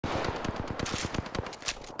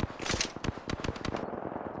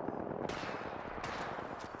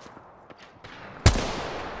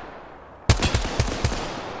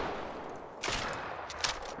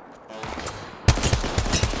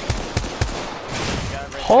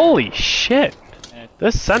Holy shit!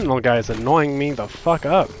 This Sentinel guy is annoying me the fuck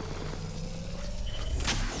up.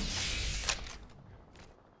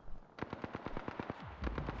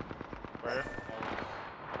 Where?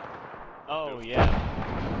 Oh yeah.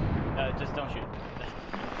 Just don't shoot.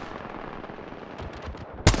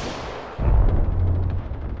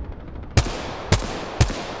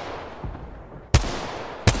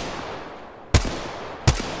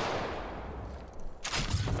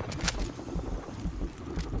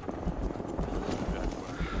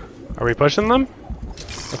 Are we pushing them?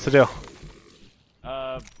 What's the deal?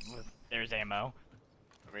 There's ammo.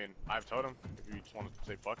 I mean, I've told him if you just want to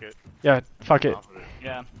say fuck it. Yeah, fuck it.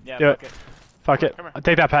 Yeah, Do fuck it. it. Fuck it.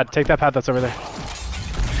 Take that pad. Take that pad that's over there.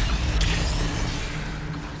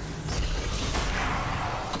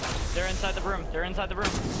 They're inside the room. They're inside the room.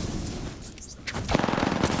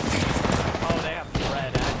 Oh, they have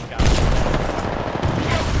red. I got it.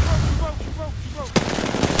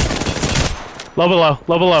 Low below.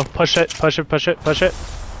 Low below. Push it. Push it. Push it. Push it.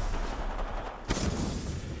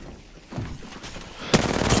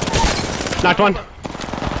 Knocked one.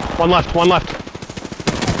 One left. One left.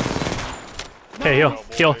 Okay, heal.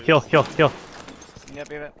 Heal. Heal. Heal. Heal. Yep.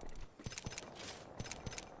 See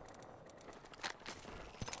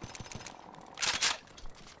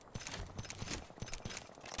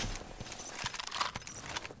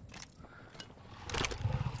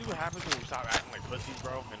what happens when you stop acting like pussies,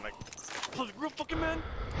 bro? And like real fucking men?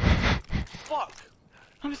 Fuck.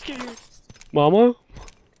 I'm scared. Mama?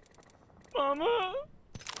 Mama.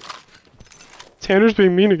 Tanner's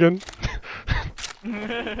being mean again.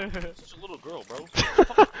 It's a little girl, bro.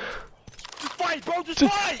 Just fight, bro. Just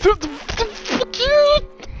fight. Fuck you!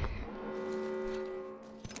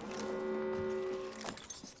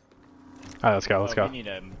 Alright, let's go. Let's go. We need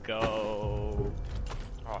to go.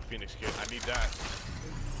 Oh, Phoenix kid, I need that.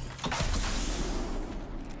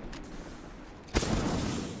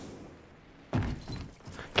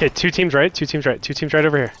 Okay, two teams right. Two teams right. Two teams right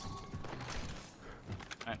over here.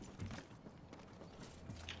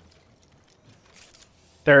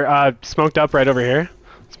 They're smoked up right over here.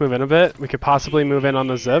 Let's move in a bit. We could possibly move in on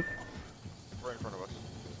the zip. Right in front of us.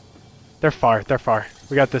 They're far. They're far.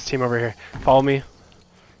 We got this team over here. Follow me.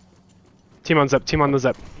 Team on zip. Team on the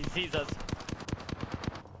zip. He sees us.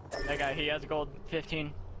 That guy, he has gold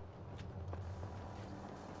 15.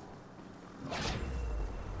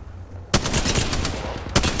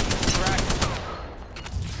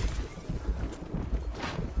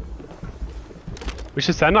 We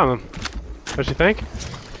should send on them. Don't you think?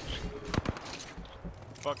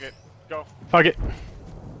 Fuck it. Go. Fuck it.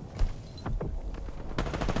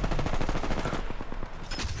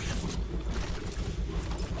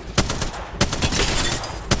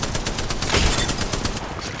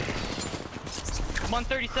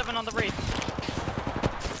 $137 on the race.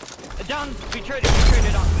 Down. We traded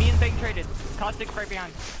on. Me and Bang traded. Caustic right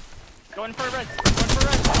behind. Going for a red. Going for a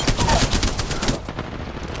red.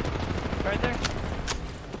 Right there.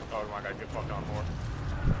 Oh my god, get fucked on for.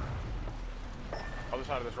 Other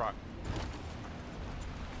side of this rock.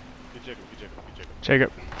 Get Jacob, get Jacob, get Jacob.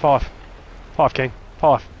 Jacob, fall off. Fall off, King.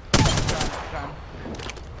 Fall off. Trying.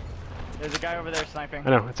 There's a guy over there sniping. I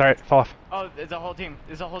know, it's alright. Fall off. Oh, there's a whole team.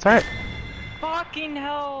 There's a whole It's team. alright. Fucking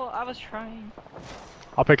hell, I was trying.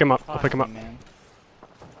 I'll pick him up. I'll pick him up. Man.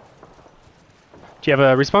 Do you have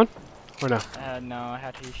a respawn? Or no? No, I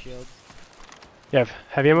had 2 shields. You have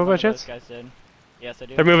heavy ammo by One of chance? those guys did. Yes, I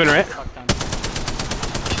do. They're moving, right? Fuck ton.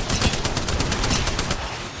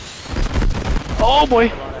 Oh boy!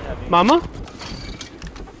 A lot of heavy. Mama?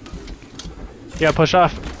 Yeah, push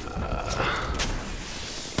off.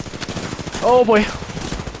 Oh boy.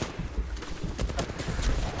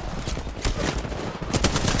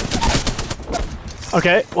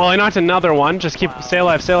 Okay, well I knocked another one. Just keep stay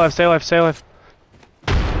alive, stay alive, stay alive, stay alive.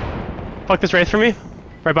 Fuck this wraith for me.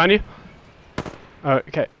 Right behind you. Oh,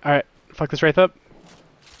 okay, alright. Fuck this wraith up.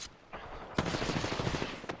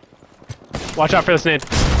 Watch out for this nade.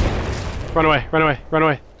 Run away, run away, run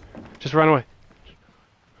away. Just run away.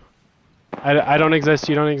 I don't exist,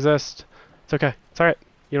 you don't exist. It's okay, it's alright.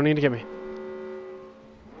 You don't need to get me.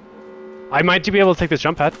 I might be able to take this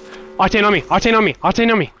jump pad. Octane on me, Octane on me,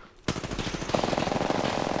 Octane on me.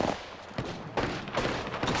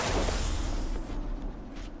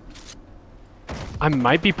 I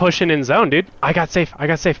might be pushing in zone, dude. I got safe, I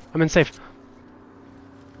got safe. I'm in safe.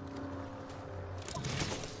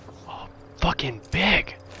 Oh, fucking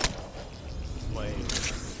big. Wait.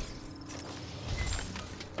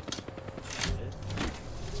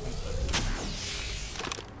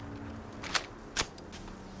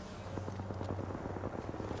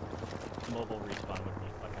 Mobile respawn would be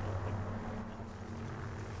fucking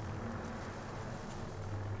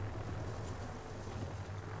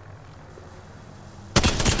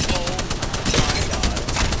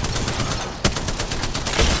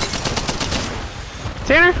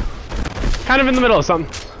kind of in the middle of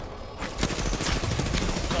something.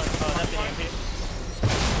 That's an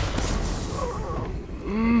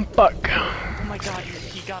AMP. Fuck. Oh my god,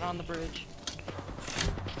 he got on the bridge.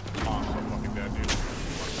 Oh, I'm so fucking dead, dude.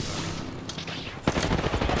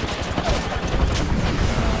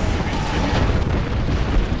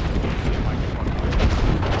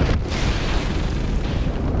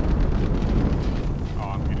 Oh,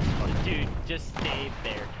 I'm getting fucking. Dude, just stay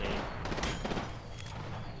there, Kate.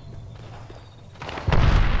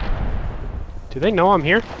 Do they know I'm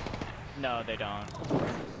here? No, they don't.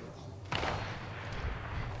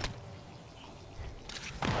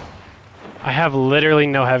 I have literally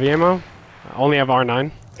no heavy ammo. I only have R9.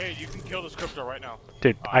 Hey, you can kill this crypto right now.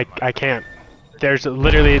 Dude, I can't. There's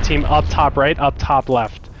literally a team up top right, up top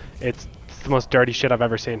left. It's the most dirty shit I've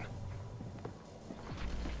ever seen.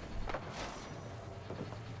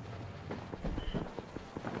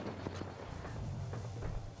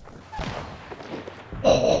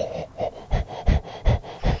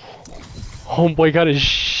 Homeboy got his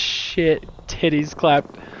shit titties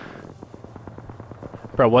clapped.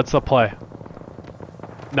 Bro, what's the play?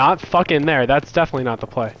 Not fucking there. That's definitely not the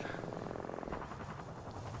play.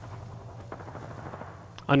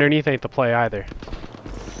 Underneath ain't the play either.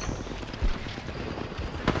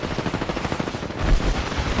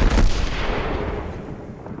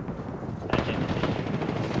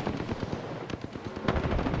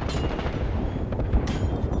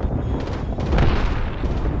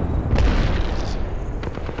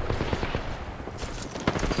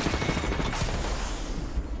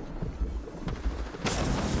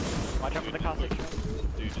 Watch out for the Cossack.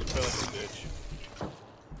 Dude, just fill in the ditch.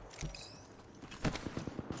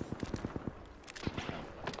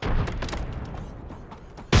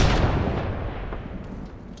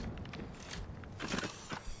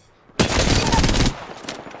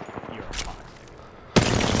 You're a fox.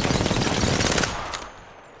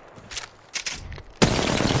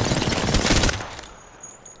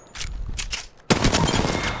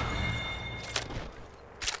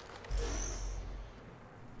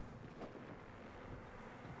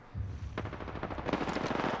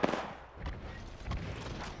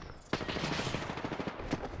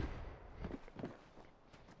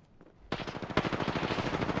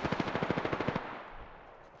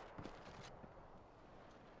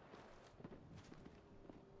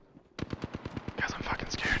 Guys, I'm fucking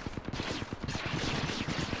scared.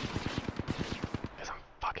 Guys, I'm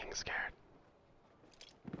fucking scared.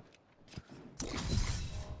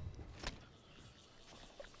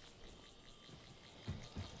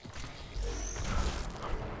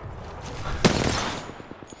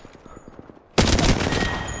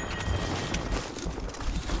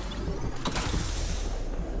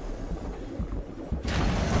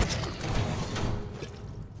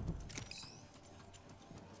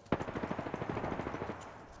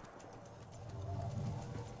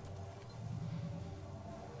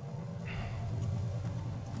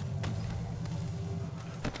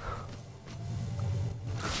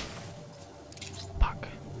 Fuck.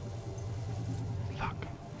 Fuck.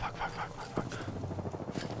 Fuck, fuck, fuck, fuck, fuck.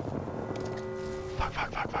 Fuck,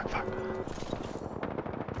 fuck, fuck, fuck, fuck.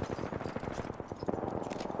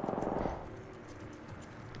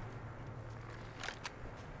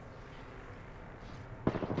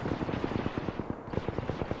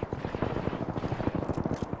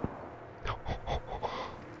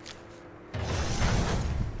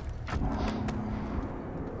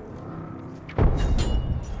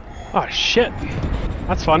 Oh shit.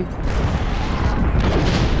 That's fun. Damn,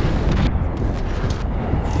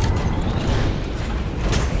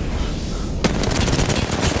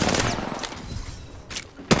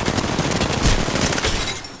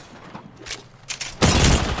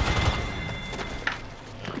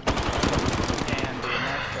 dude,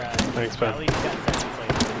 nice try. Thanks, At man. least got second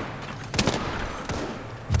place.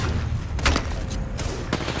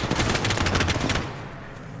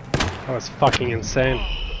 That was fucking insane.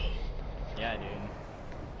 Yeah, dude.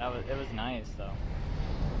 It was nice though.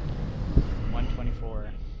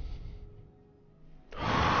 124.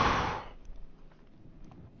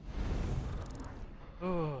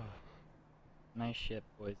 Ooh. Nice shit,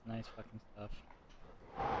 boys. Nice fucking stuff.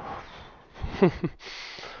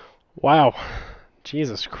 Wow.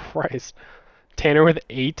 Jesus Christ. Tanner with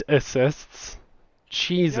 8 assists.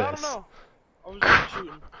 Jesus. Yeah, I don't know. I was just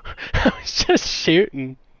shooting. I was just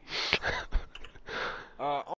shooting.